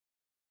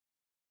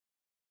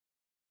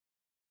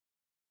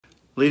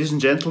Ladies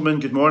and gentlemen,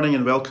 good morning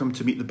and welcome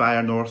to Meet the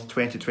Buyer North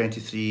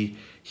 2023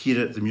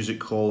 here at the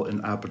Music Hall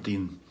in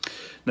Aberdeen.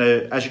 Now,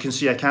 as you can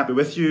see, I can't be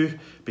with you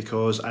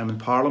because I'm in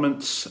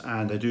Parliament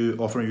and I do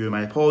offer you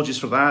my apologies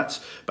for that,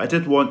 but I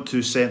did want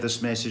to send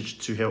this message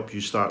to help you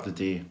start the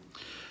day.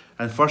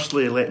 And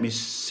firstly, let me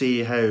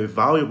say how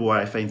valuable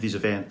I find these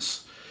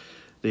events.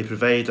 They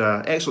provide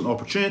an excellent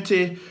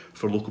opportunity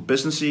for local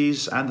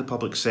businesses and the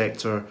public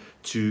sector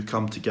to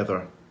come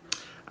together.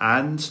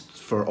 And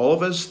for all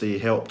of us, they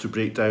help to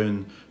break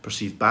down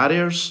perceived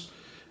barriers,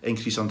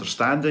 increase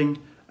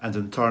understanding, and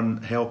in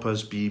turn help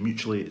us be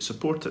mutually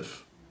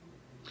supportive.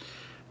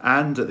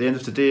 And at the end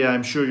of the day,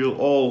 I'm sure you'll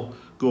all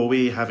go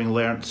away having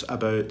learnt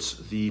about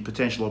the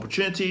potential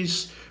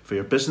opportunities for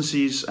your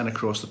businesses and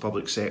across the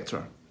public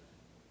sector.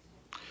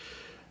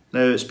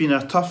 Now, it's been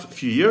a tough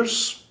few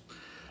years,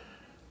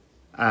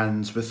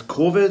 and with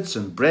COVID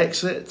and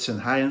Brexit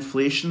and high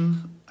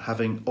inflation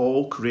having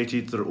all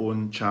created their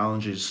own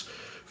challenges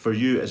for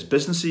you as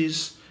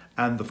businesses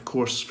and of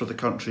course for the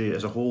country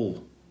as a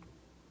whole.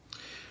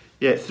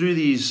 Yet through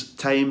these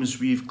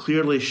times we've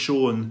clearly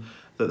shown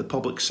that the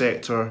public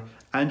sector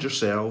and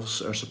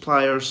yourselves, our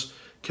suppliers,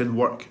 can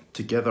work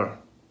together.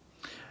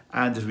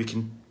 And if we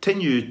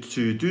continue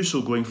to do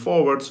so going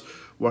forward,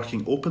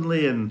 working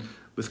openly and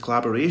with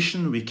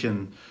collaboration, we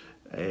can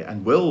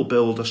and will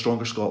build a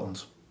stronger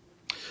Scotland.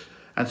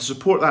 And to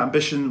support that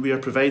ambition, we are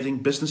providing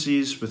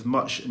businesses with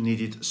much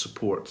needed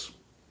support.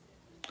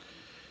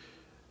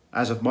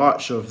 As of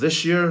March of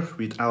this year,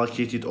 we'd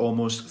allocated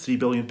almost £3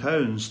 billion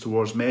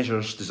towards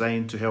measures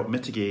designed to help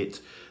mitigate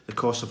the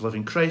cost of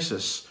living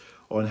crisis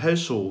on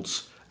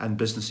households and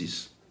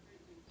businesses.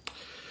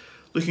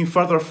 Looking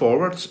further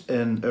forward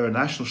in our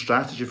National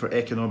Strategy for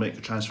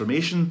Economic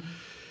Transformation,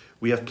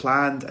 we have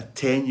planned a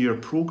 10-year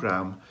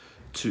programme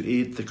to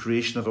aid the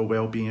creation of a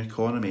wellbeing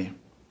economy.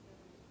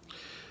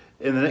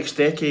 In the next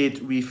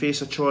decade, we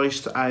face a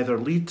choice to either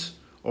lead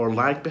or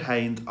lag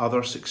behind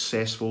other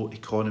successful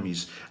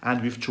economies,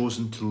 and we've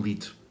chosen to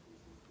lead.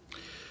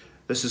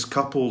 This is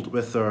coupled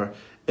with our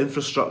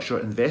infrastructure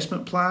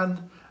investment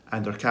plan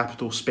and our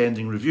capital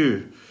spending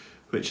review,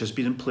 which has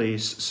been in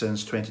place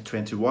since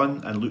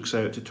 2021 and looks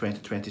out to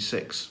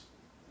 2026.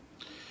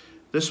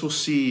 This will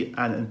see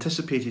an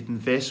anticipated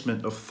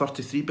investment of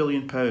 £33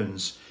 billion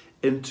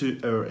into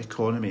our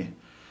economy,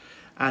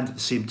 and at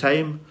the same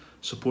time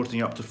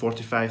supporting up to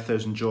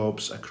 45,000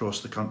 jobs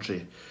across the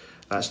country.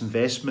 That's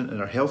investment in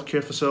our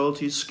healthcare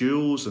facilities,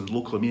 schools and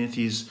local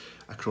amenities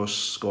across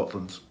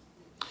Scotland.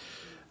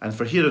 And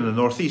for here in the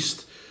North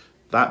East,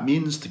 that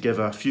means, to give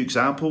a few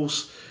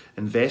examples,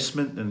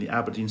 investment in the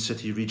Aberdeen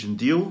City Region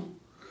deal,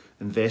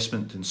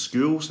 investment in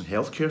schools and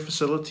healthcare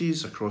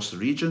facilities across the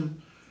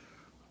region,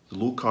 the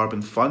Low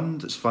Carbon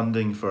Fund, its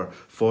funding for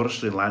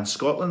Forestry and Land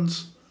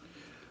Scotland,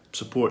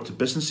 support to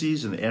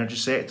businesses in the energy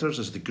sectors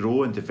as they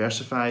grow and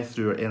diversify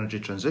through our energy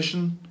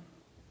transition,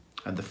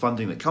 and the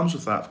funding that comes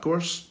with that, of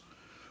course,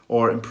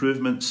 or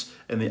improvements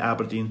in the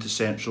Aberdeen to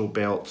Central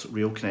Belt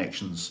rail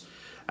connections,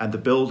 and the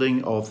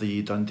building of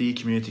the Dundee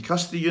Community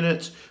Custody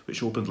Unit,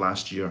 which opened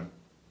last year.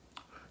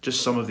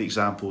 Just some of the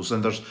examples,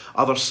 and there's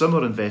other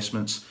similar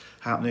investments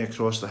happening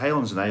across the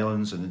Highlands and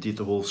Islands and indeed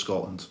the whole of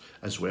Scotland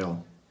as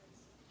well.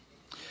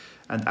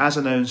 And as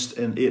announced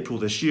in April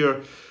this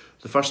year,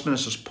 the First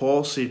Minister's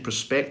Policy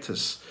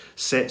Prospectus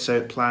sets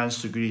out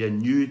plans to agree a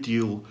new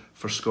deal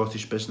for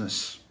Scottish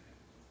business.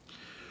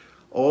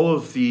 All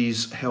of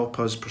these help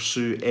us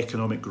pursue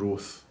economic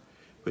growth,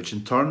 which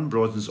in turn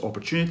broadens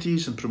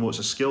opportunities and promotes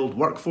a skilled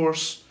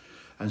workforce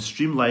and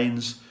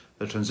streamlines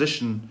the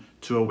transition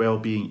to a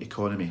wellbeing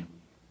economy.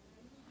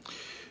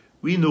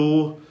 We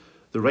know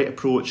the right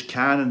approach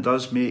can and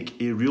does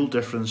make a real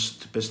difference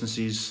to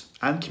businesses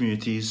and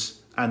communities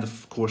and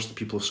of course the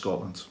people of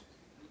Scotland.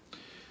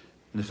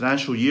 In the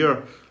financial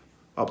year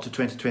up to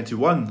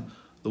 2021,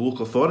 the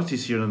local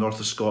authorities here in the north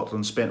of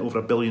Scotland spent over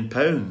 £1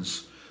 billion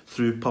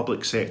through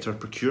public sector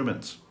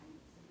procurement.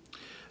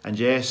 And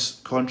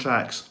yes,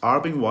 contracts are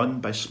being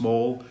won by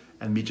small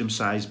and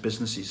medium-sized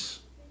businesses,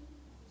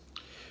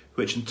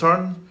 which in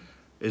turn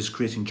is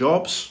creating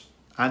jobs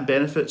and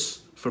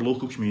benefits for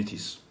local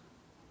communities.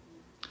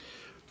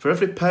 For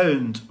every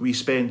pound we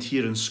spend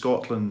here in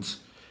Scotland,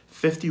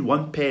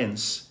 51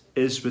 pence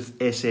is with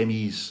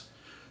SMEs,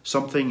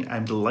 something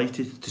I'm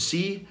delighted to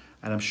see,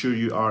 and I'm sure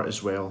you are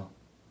as well.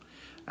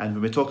 And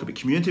when we talk about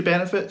community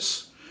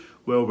benefits,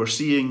 well, we're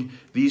seeing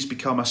these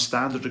become a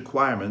standard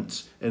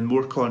requirement in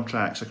more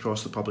contracts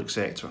across the public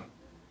sector.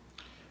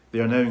 They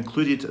are now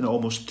included in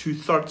almost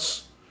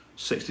 2/3,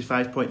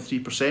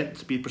 65.3%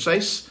 to be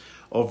precise,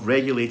 of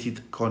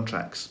regulated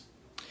contracts.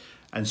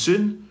 And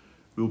soon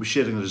we'll be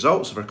sharing the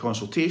results of our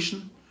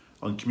consultation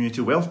on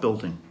community wealth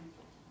building.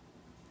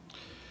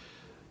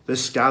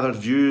 This gathered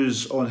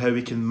views on how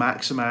we can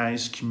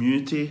maximise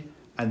community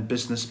and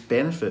business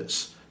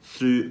benefits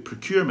through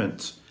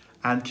procurement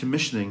and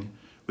commissioning,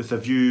 with a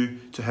view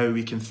to how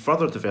we can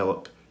further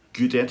develop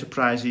good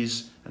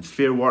enterprises and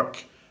fair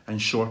work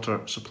and shorter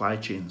supply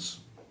chains.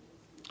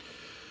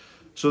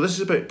 So this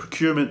is about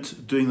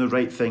procurement doing the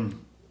right thing.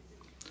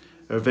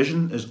 Our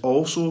vision is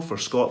also for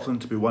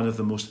Scotland to be one of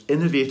the most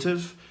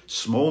innovative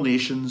small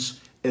nations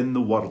in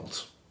the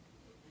world.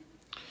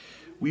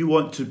 We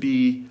want to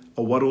be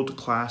a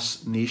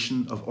world-class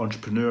nation of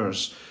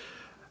entrepreneurs,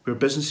 where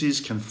businesses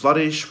can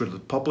flourish, where the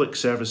public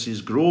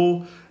services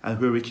grow,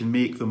 and where we can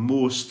make the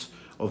most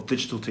of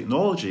digital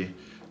technology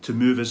to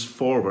move us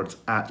forward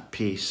at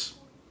pace.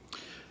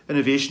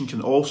 Innovation can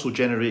also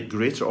generate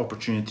greater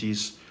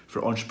opportunities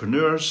for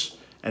entrepreneurs,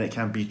 and it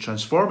can be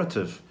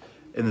transformative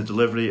in the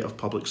delivery of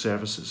public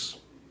services.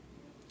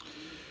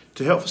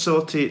 To help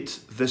facilitate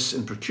this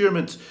in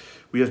procurement,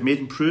 we have made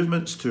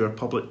improvements to our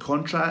public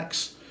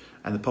contracts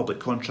and the Public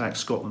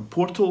Contracts Scotland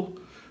portal,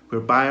 where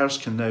buyers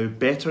can now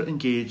better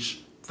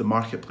engage the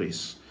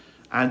marketplace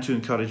and to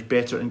encourage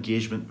better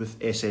engagement with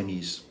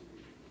SMEs.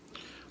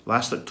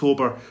 Last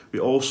October, we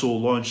also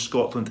launched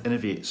Scotland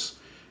Innovates,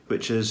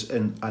 which is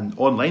an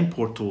online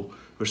portal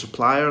where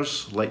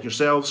suppliers like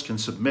yourselves can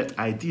submit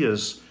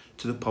ideas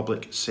to the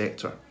public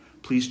sector.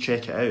 Please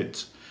check it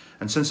out.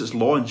 And since its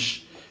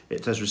launch,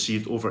 it has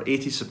received over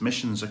 80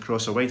 submissions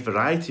across a wide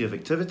variety of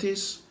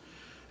activities,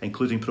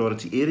 including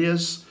priority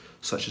areas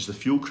such as the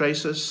fuel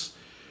crisis,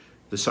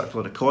 the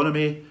circular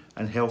economy,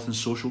 and health and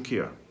social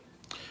care.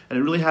 And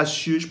it really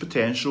has huge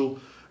potential,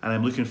 and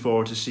I'm looking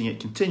forward to seeing it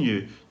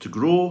continue to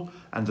grow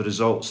and the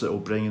results that it will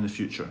bring in the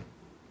future.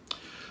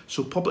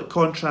 So public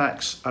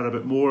contracts are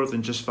about more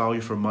than just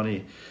value for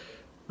money.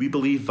 We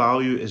believe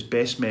value is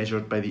best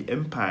measured by the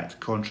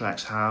impact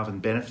contracts have in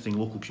benefiting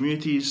local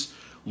communities,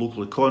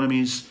 local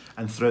economies,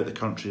 and throughout the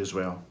country as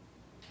well.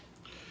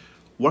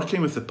 Working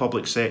with the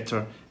public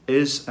sector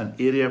is an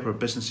area where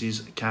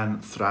businesses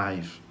can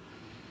thrive.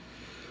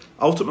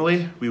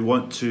 Ultimately, we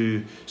want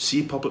to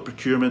see public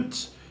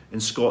procurement in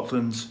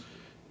Scotland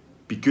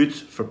be good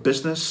for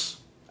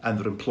business and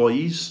their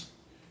employees,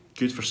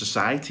 good for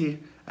society,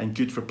 and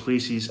good for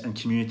places and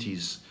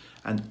communities,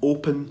 and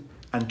open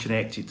and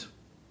connected.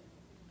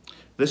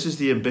 This is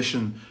the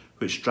ambition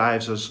which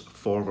drives us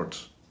forward.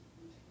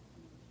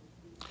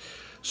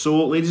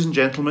 So, ladies and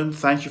gentlemen,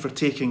 thank you for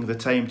taking the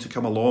time to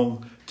come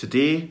along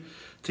today,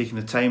 taking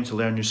the time to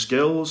learn new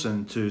skills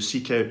and to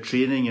seek out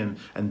training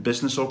and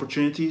business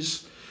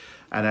opportunities.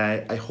 And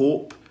I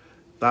hope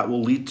that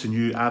will lead to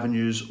new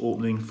avenues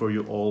opening for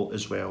you all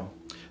as well.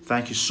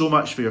 Thank you so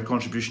much for your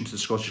contribution to the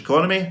Scottish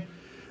economy,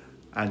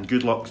 and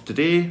good luck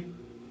today,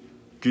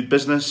 good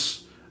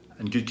business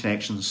and good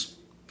connections.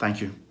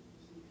 Thank you.